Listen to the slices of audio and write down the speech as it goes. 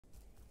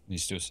You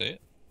still see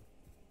it?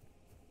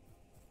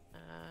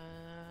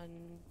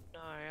 No,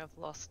 I've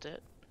lost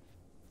it.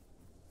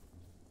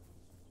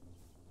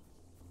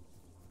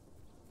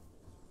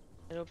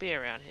 It'll be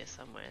around here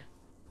somewhere.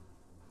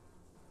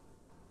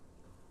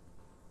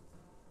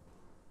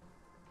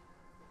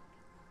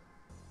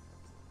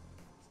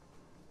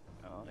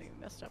 Oh, you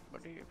messed up,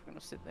 buddy. You're gonna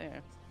sit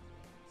there.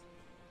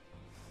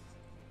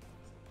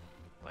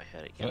 I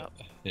heard it get up.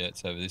 Yeah,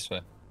 it's over this way.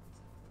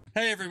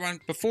 Hey everyone,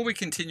 before we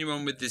continue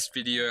on with this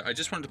video, I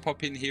just wanted to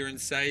pop in here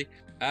and say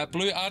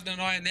Blue Arden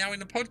and I are now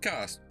in a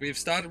podcast. We have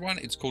started one.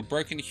 It's called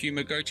Broken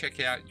Humor. Go check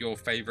out your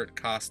favorite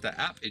caster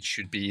app. It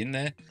should be in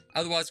there.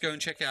 Otherwise, go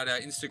and check out our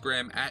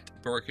Instagram at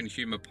Broken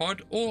Humor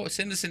Pod, or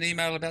send us an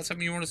email about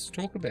something you want us to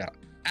talk about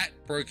at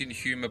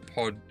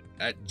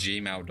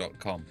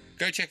brokenhumorpod@gmail.com.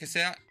 Go check us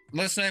out.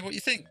 Let us know what you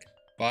think.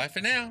 Bye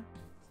for now.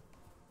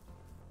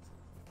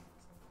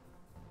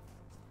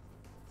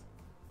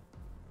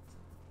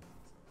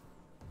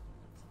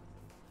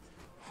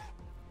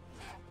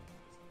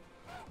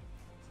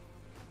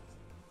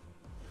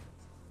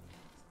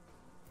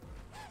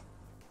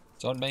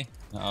 It's on me.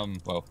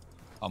 Well,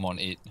 I'm on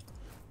it.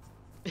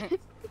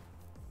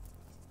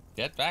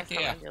 Get back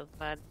here.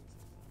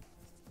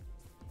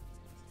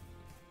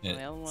 Yeah,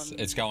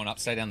 it's going up.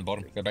 Stay down the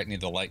bottom. Go back near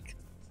the lake.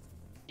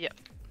 Yep.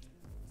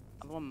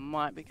 Other one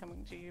might be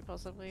coming to you,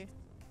 possibly.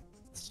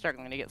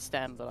 Struggling to get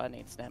stem, but I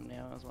need stem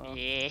now as well.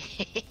 Yeah.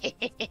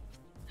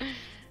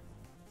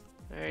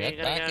 Where are Get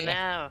you gonna back go here.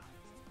 now?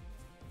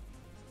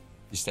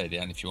 You stay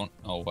down if you want.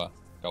 I'll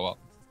go up.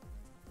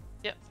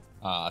 Yep.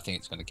 I think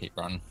it's going to keep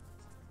running.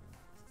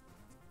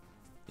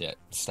 Yeah,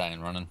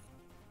 staying running.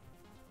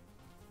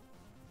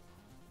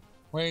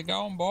 Where you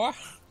going, boy?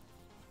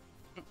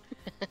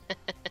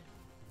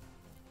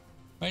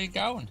 Where you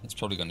going? It's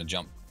probably going to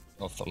jump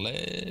off the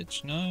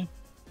ledge. No.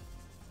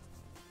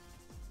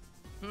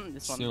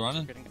 This Still one's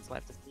running? getting its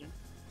life decision.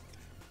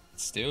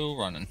 Still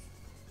running.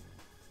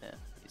 Yeah,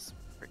 he's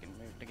freaking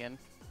moved again.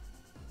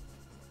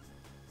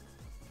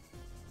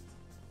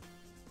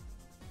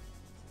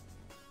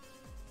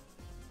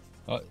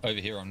 Oh, over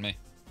here on me.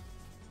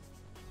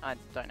 I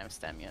don't have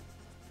stem yet.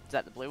 Is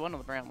that the blue one or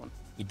the brown one?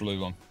 The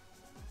blue one.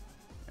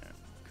 Yeah,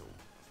 cool.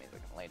 Maybe I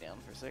can lay down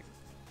for a sec.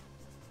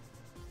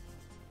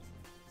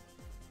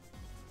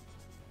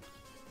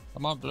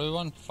 Come on, blue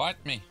one. Fight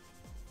me.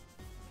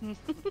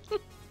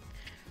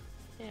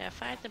 Yeah,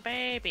 fight the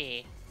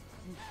baby.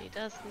 He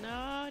does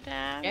no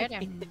damage.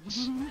 Get him!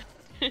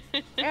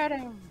 Get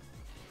him!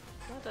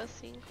 Not a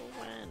single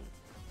one.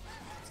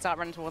 Start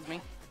running towards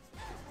me.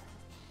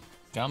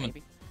 Coming.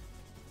 Maybe.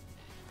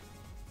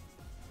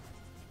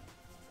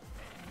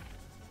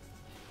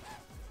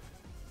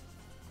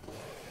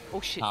 Oh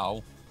shit.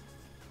 Ow.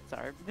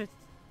 Sorry.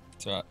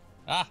 It's alright.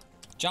 Ah!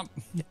 Jump!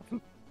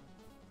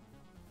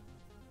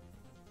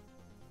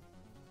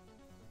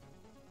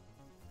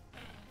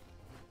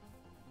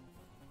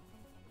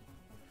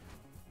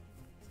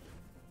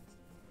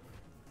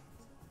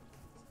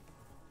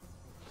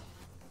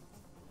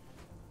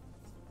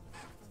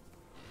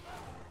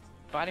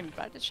 Bite him,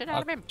 bite the shit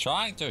out of him. I'm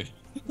trying to.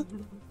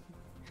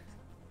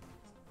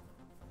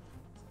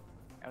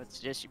 I would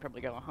suggest you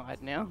probably go and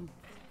hide now.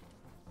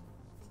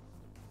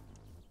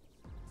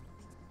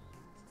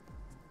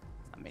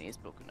 I mean, he's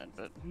booking it,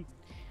 but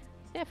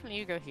definitely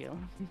you go heal.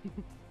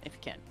 If you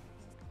can.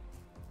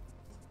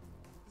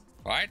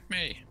 Fight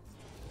me.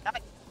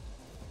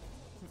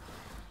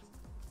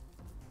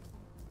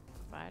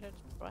 Bite it,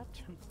 what?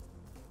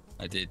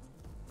 I did.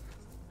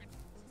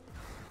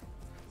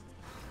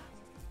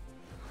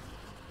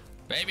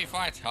 Baby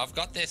fight. I've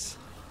got this.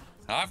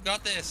 I've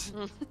got this.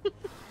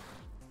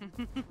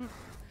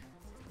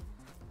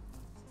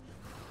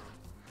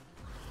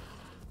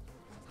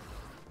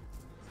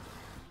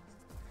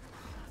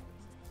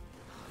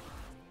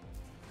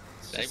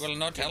 They will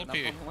not help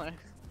you.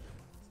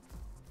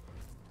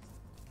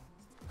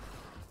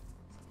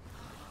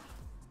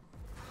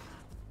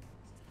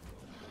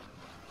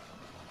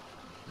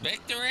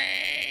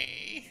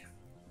 Victory!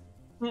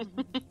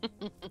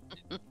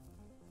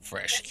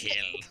 Fresh kill.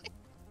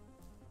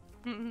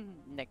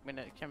 Next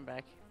minute, come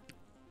back.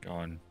 Go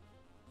on.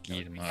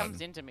 Get him If he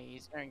comes into me,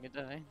 he's going to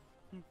die.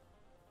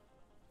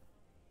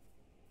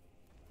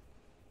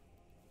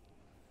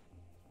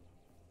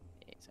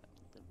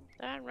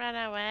 Don't run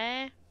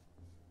away.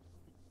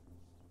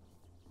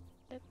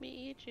 Let me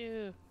eat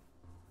you.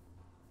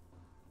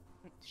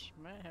 She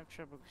might have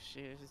trouble because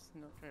she's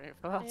not very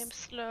I am fast.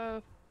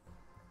 slow.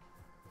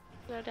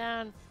 Slow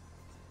down.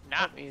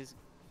 Nah. He's...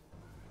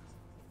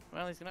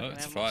 Well, he's not Oh, going to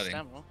it's have much fighting.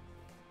 stamina.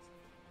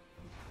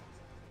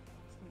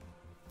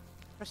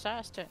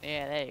 Precise turn.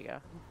 Yeah, there you go.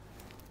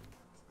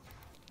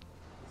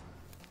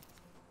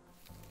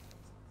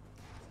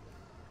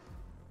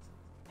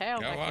 Tail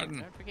Go back on. in.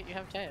 Don't forget you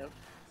have tail.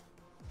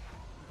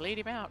 Bleed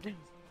him out.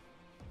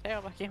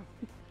 Tail back in.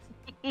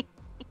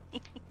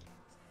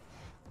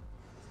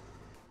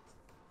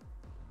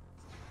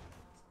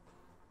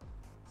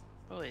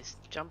 Oh, he's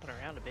jumping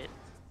around a bit.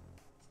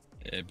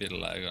 Yeah, a bit of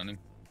lag on him.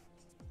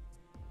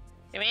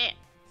 Come here.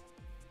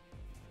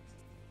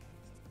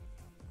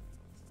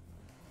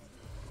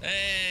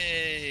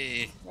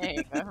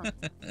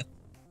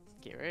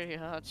 Get ready,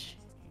 Arch.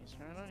 He's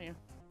right on you.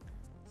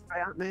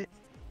 Right at me.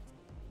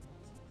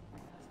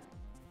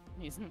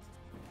 He's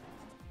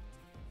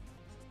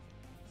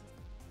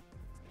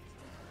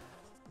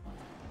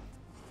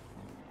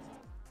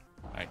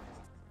Hey.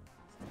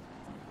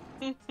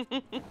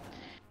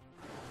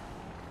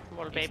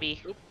 What a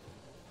baby.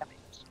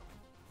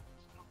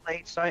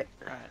 Late, sorry.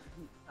 right.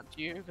 That's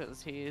you,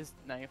 because he is.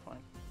 No, you're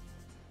fine.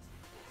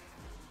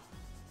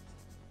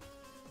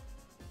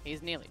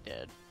 He's nearly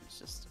dead. It's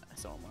just I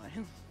saw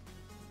mine.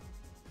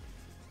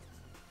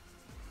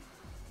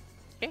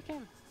 Kick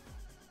him.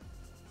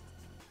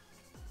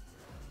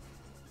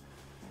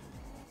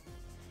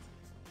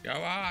 Go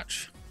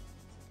Arch.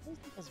 He's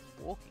just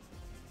walking.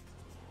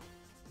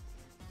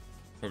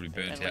 Probably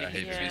burnt And out a like,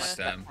 heap of yeah. his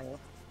stam.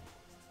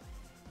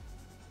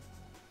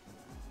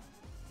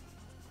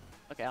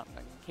 Look out! I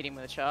can hit him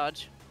with a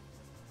charge.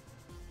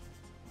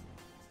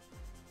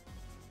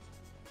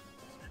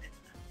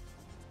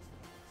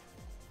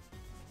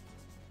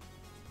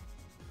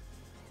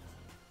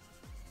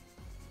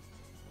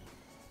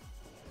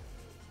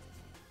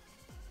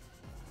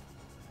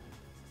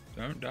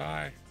 Don't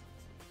die.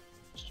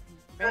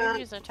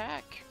 Baby's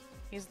attack.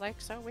 He's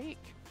like so weak.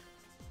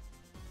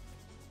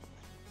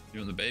 You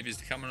want the babies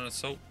to come on an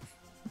assault?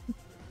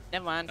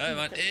 Never mind. Oh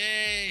man,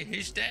 hey,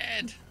 he's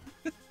dead.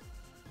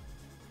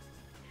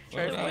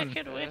 Try Well to done.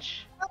 Wicked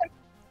witch.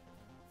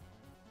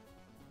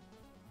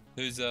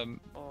 Who's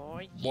Oh,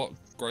 what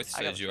growth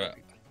I got stage you at,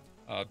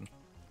 Arden?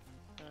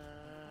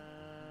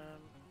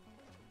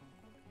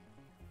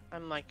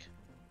 I'm like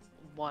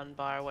 1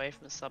 bar away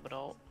from the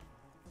sub-adult.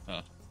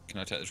 Oh, can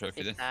I take the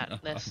trophy If then?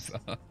 that, less.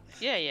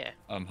 Yeah, yeah.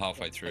 I'm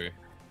halfway through.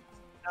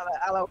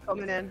 Hello,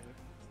 coming in.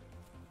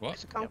 What?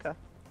 It's a conker.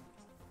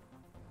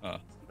 Oh.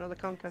 Another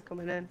conker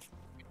coming in.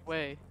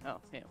 Way.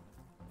 Oh, yeah.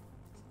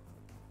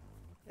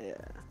 Yeah.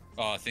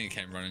 Oh, I think he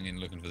came running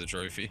in looking for the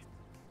trophy.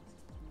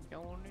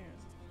 Go on in.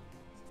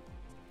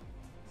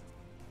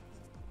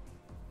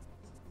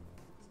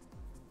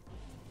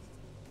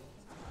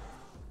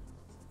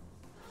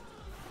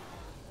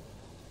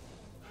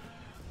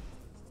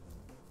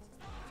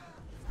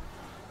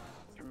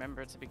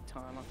 Remember, it's a big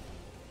timer.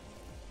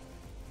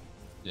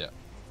 Yeah.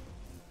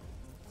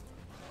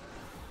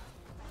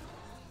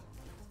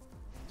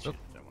 Shit,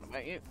 don't want to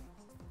bait you.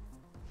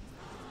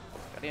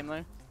 Got him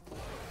though.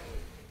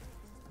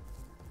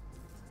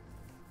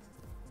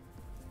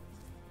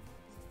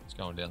 It's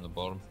going down the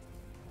bottom.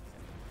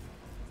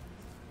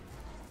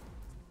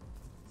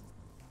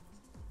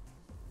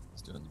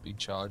 It's doing the big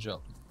charge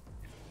up.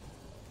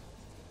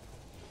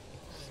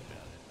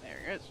 There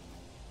he is.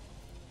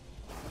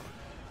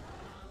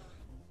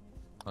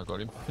 I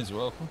got him. He's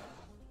welcome.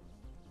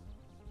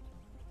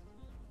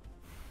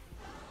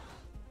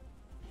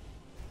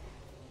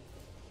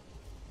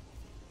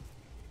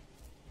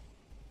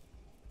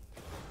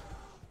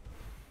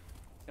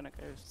 Gonna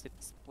go sit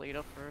bleed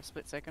off for a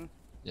split second.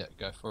 Yeah,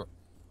 go for it.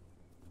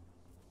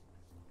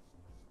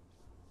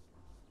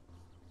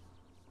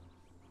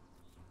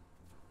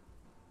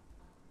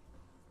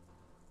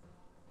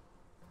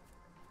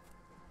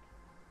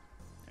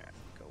 Alright,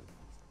 cool.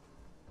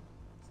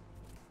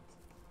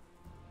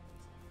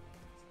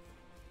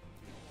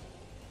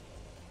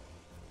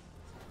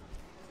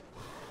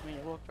 I mean,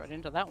 you walked right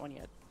into that one,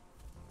 you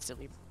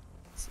silly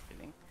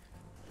thing.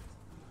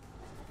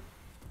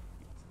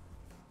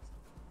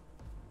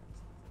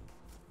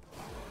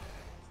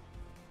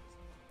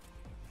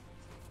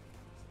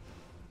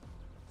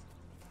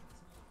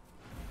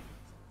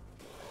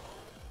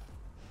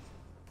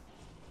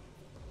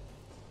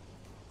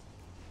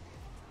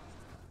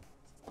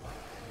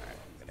 Alright,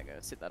 I'm gonna go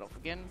sit that off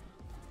again.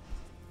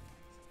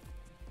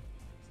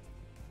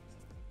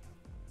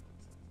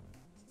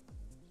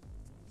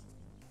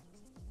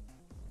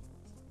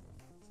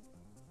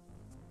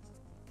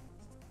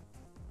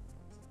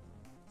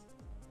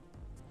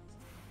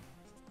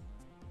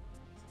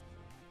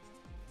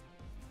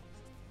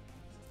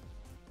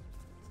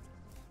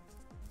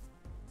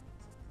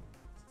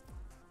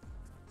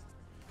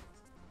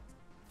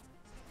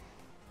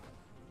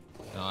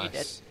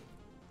 Nice.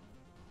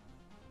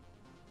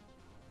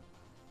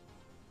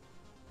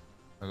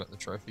 I got the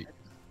trophy.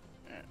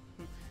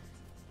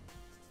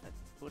 I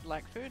would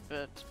like food,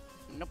 but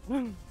nope.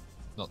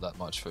 Not that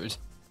much food.